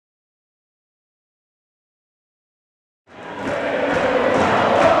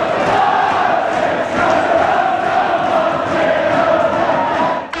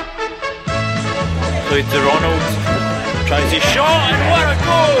out to Ronald. Tries his shot and what a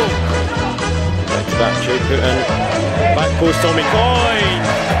goal! Back to back, Joe put in. Back post, Tommy Coyne.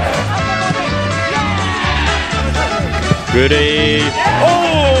 Rudy.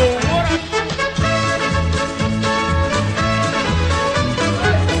 Oh!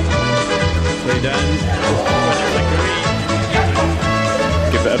 Play down.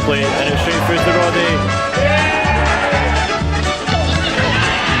 Give it a play and it's straight through to Roddy.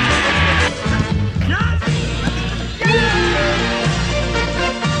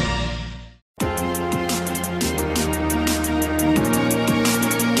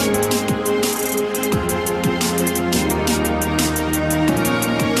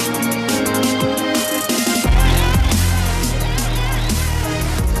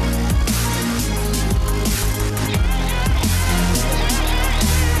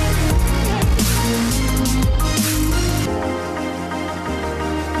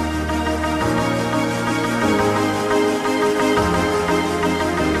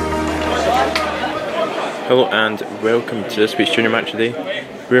 Hello and welcome to this week's Junior Matchday.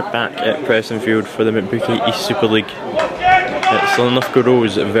 We're back at Prestonfield for the McBookie East Super League. It's Linlithgow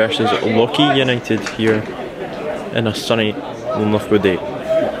Rose versus Lochee United here in a sunny Linlithgow day.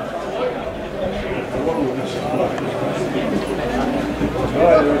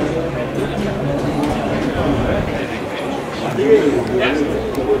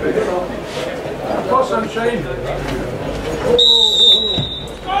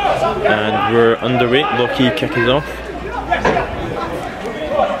 And we're underway. Lochee kick is off.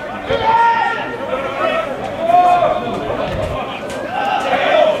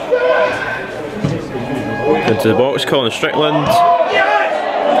 Into the box, Colin Strickland.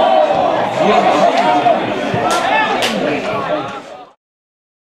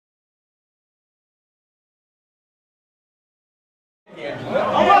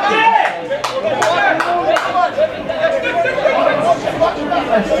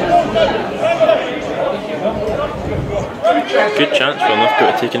 Good chance for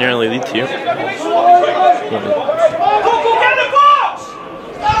Linlithgow to take an early lead here.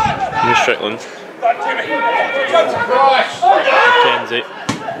 Here's Strickland. Mackenzie.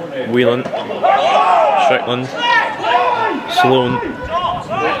 Whelan. Strickland. Sloan.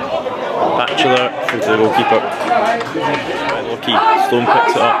 Batchelor through to the goalkeeper. Lochee. Sloan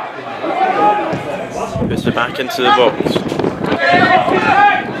picks it up. Puts it back into the box.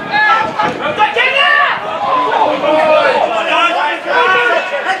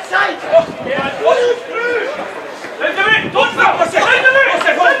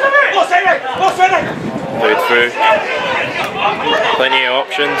 Played through. Plenty of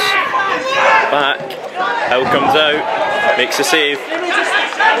options. Back. Hill comes out. Makes a save.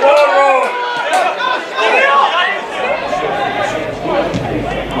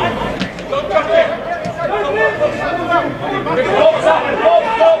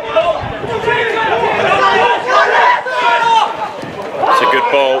 It's a good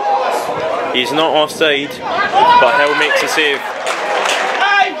ball. He's not offside, but Hill makes a save.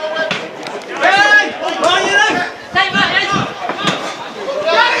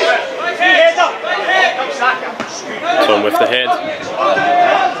 Tom with the head.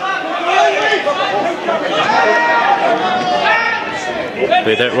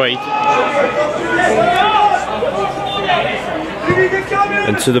 Played out wide.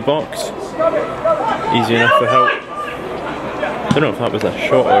 Into the box. Easy enough for Hill. I don't know if that was a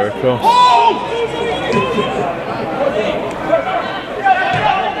shot or a cross.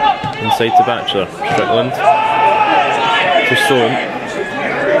 Inside to Batchelor. Strickland. To Sloan.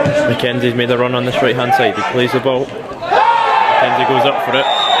 Mackenzie's made a run on this right hand side. He plays the ball. Mackenzie goes up for it.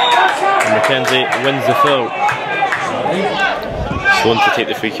 And Mackenzie wins the foul. Sloan to take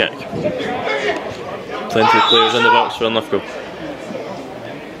the free kick. Plenty of players in the box for Linlithgow.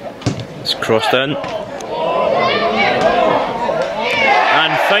 It's crossed in.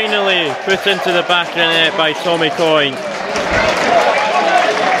 And finally put into the back of the net by Tommy Coyne.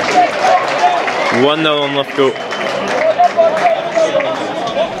 1-0 Linlithgow.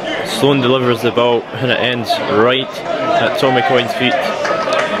 Sloan delivers the ball and it ends right at Tommy Coyne's feet,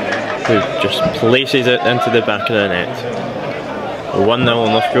 who just places it into the back of the net. 1-0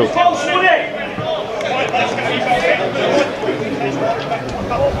 Linlithgow.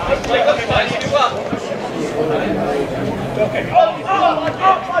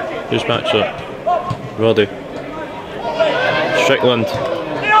 Here's Batchelor. Roddy. Strickland.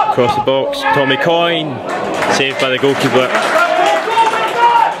 Across the box. Tommy Coyne. Saved by the goalkeeper.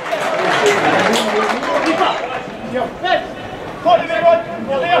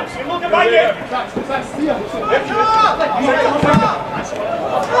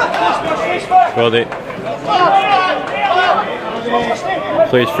 Roddy.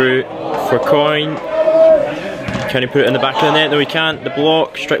 Plays through for Coyne. Can he put it in the back of the net? No, he can't. The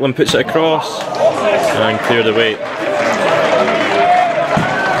block. Strickland puts it across and cleared away.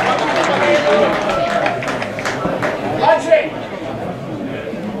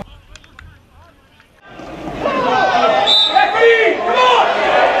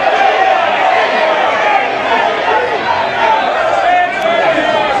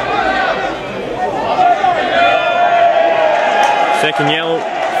 Second yellow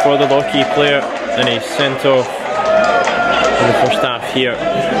for the Lochee player, and he's sent off in the first half here.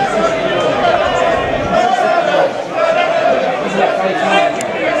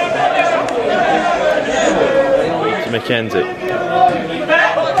 To Mackenzie.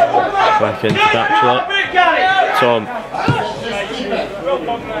 Back into Batchelor. Tom.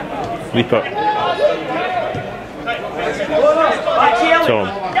 Leaper. Tom.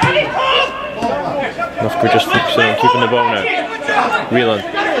 Linlithgow just focusing on keeping the ball now. Whelan.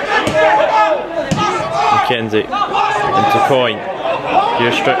 Mackenzie. Into Coyne.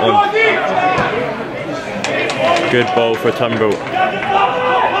 Here's Strickland. Good ball for Turnbull.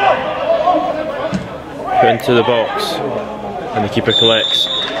 Put into the box. And the keeper collects.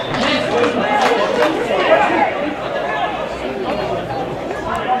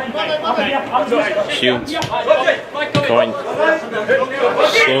 Shields. Coyne.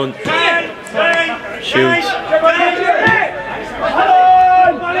 Sloan. Shields.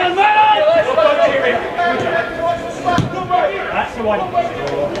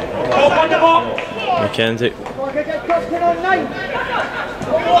 Mackenzie.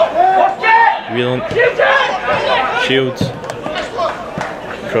 Whelan. Shields.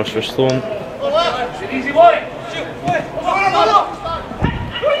 Cross for Sloan.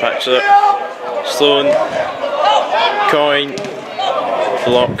 Batchelor. Sloan. Coyne.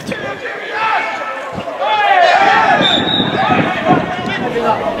 Blocked.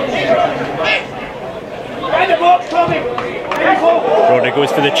 Rodney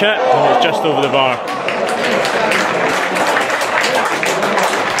goes for the chip and it's just over the bar.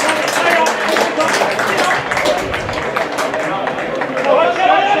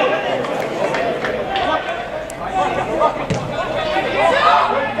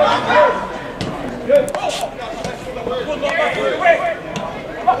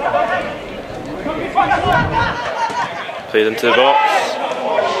 Played into the box.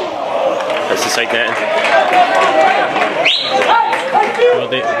 That's the side netting.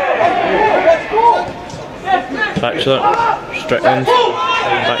 Roddy. Batchelor. Strickland.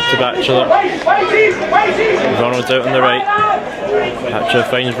 Back to Batchelor. Ronald's out on the right. Batchelor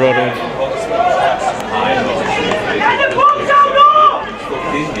finds Ronald.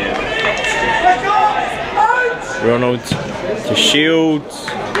 Ronald to Shields.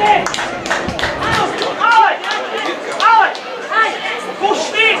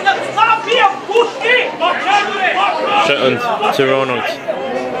 Strickland to Ronald.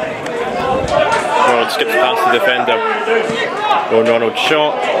 Ronald skips past the defender. Oh, Ronald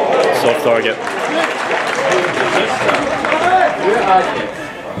shot. Soft target.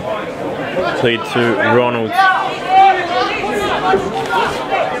 Played to Ronald.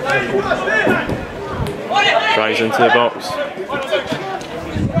 Drives into the box.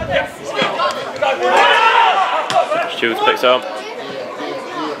 Shields picks up.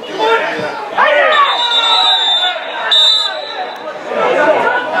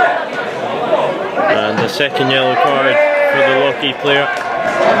 And the second yellow card for the Lochee player.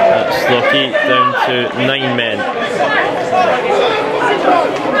 That's Lochee down to 9 men.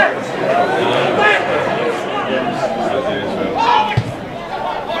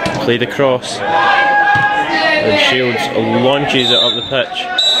 Played across. And Shields launches it up the pitch.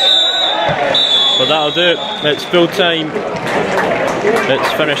 But that'll do it. It's full time.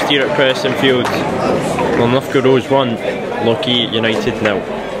 It's finished here at Preston Field. Linlithgow Rose 1, Lochee United 0.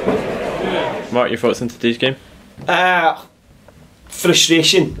 Mark, your thoughts on today's game?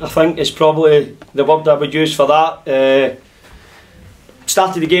 Frustration, I think, is probably the word I would use for that.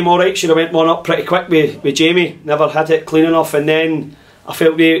 Started the game alright, should have went one up pretty quick with Jamie, never had it clean enough, and then I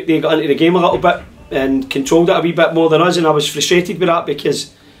felt they got into the game a little bit and controlled it a wee bit more than us, and I was frustrated with that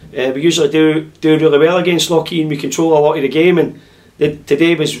because we usually do really well against Lochee and we control a lot of the game, and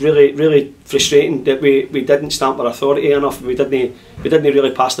today was really frustrating that we didn't stamp our authority enough. We didn't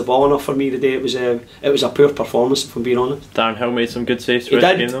really pass the ball enough for me today. It was a poor performance, if I'm being honest. Darren Hill made some good saves for the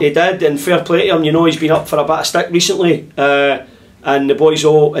game though. He did, and fair play to him. You know, he's been up for a bit of stick recently, and the boys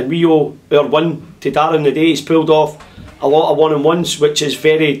we owe our win to Darren today. He's pulled off a lot of one-on-ones, which is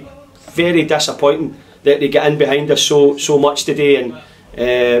very disappointing that they get in behind us so much today, and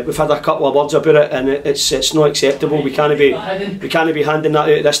We've had a couple of words about it, and it's not acceptable. We can't be handing that out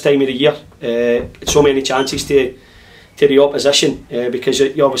at this time of the year. So many chances to the opposition, because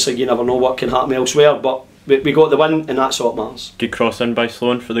obviously you never know what can happen elsewhere. But we got the win, and that's what matters. Good cross in by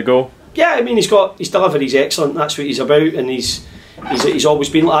Sloan for the goal. Yeah, I mean his delivery's excellent. That's what he's about, and he's always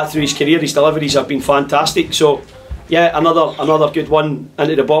been like that through his career. His deliveries have been fantastic. So yeah, another good one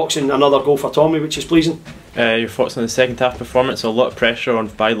into the box, and another goal for Tommy, which is pleasing. Your thoughts on the second half performance? A lot of pressure on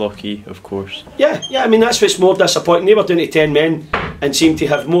by Lochee, of course. Yeah. I mean that's what's more disappointing. They were down to 10 men and seemed to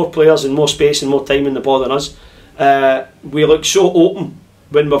have more players and more space and more time in the ball than us. We look so open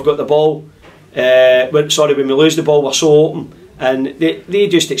when we've got the ball. When we lose the ball, we're so open, and they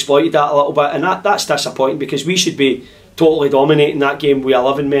just exploited that a little bit, and that's disappointing, because we should be totally dominating that game with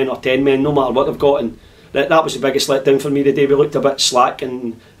 11 men or 10 men, no matter what they've got. And that was the biggest letdown for me today. We looked a bit slack,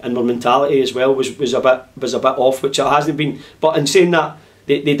 and our mentality as well was a bit off, which it hasn't been. But in saying that,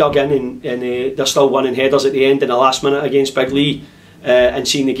 they dug in, and they're still winning headers at the end in the last minute against Big Lee, and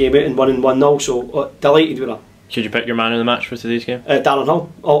seeing the game out and winning 1-0. So delighted with that. Should you pick your man of the match for today's game? Darren Hill,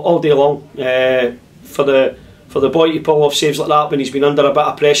 all day long. For the boy to pull off saves like that when he's been under a bit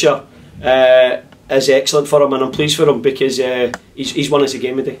of pressure is excellent for him, and I'm pleased for him, because he's won us a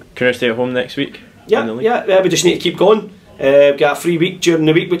game today. Can I stay at home next week? Yeah, we just need to keep going. We've got a free week during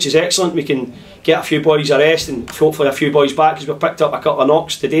the week, which is excellent. We can get a few boys a rest, and hopefully a few boys back, because we've picked up a couple of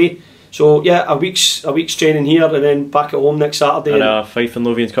knocks today. So yeah, a week's training here, and then back at home next Saturday. And a Fife and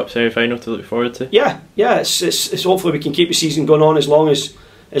Lothians Cup semi-final to look forward to. Yeah. It's hopefully we can keep the season going on as long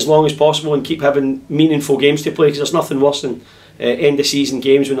as possible, and keep having meaningful games to play, because there's nothing worse than end of season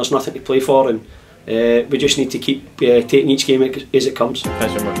games when there's nothing to play for, and we just need to keep taking each game as it comes.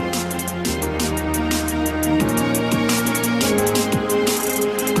 Thanks very much.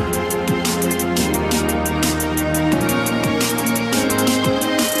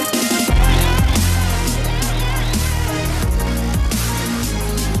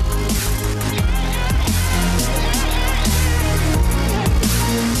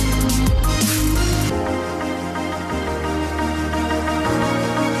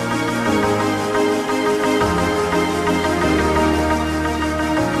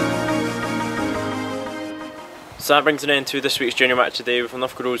 So that brings an end to this week's junior match today, with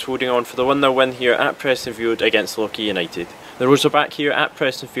Linlithgow Rose holding on for the 1-0 win here at Prestonfield against Lochee United. The Rose are back here at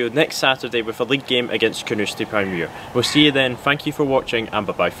Prestonfield next Saturday with a league game against Carnoustie Primewere. We'll see you then, thank you for watching, and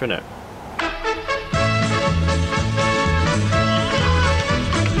bye bye for now.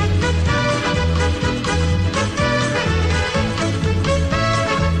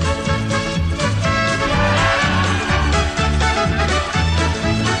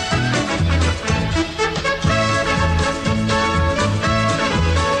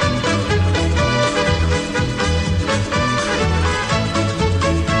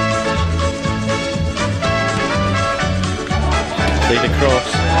 The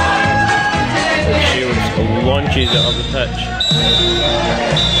cross, Shields launches it on the pitch,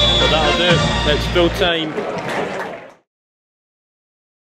 but that'll do it. It's full time.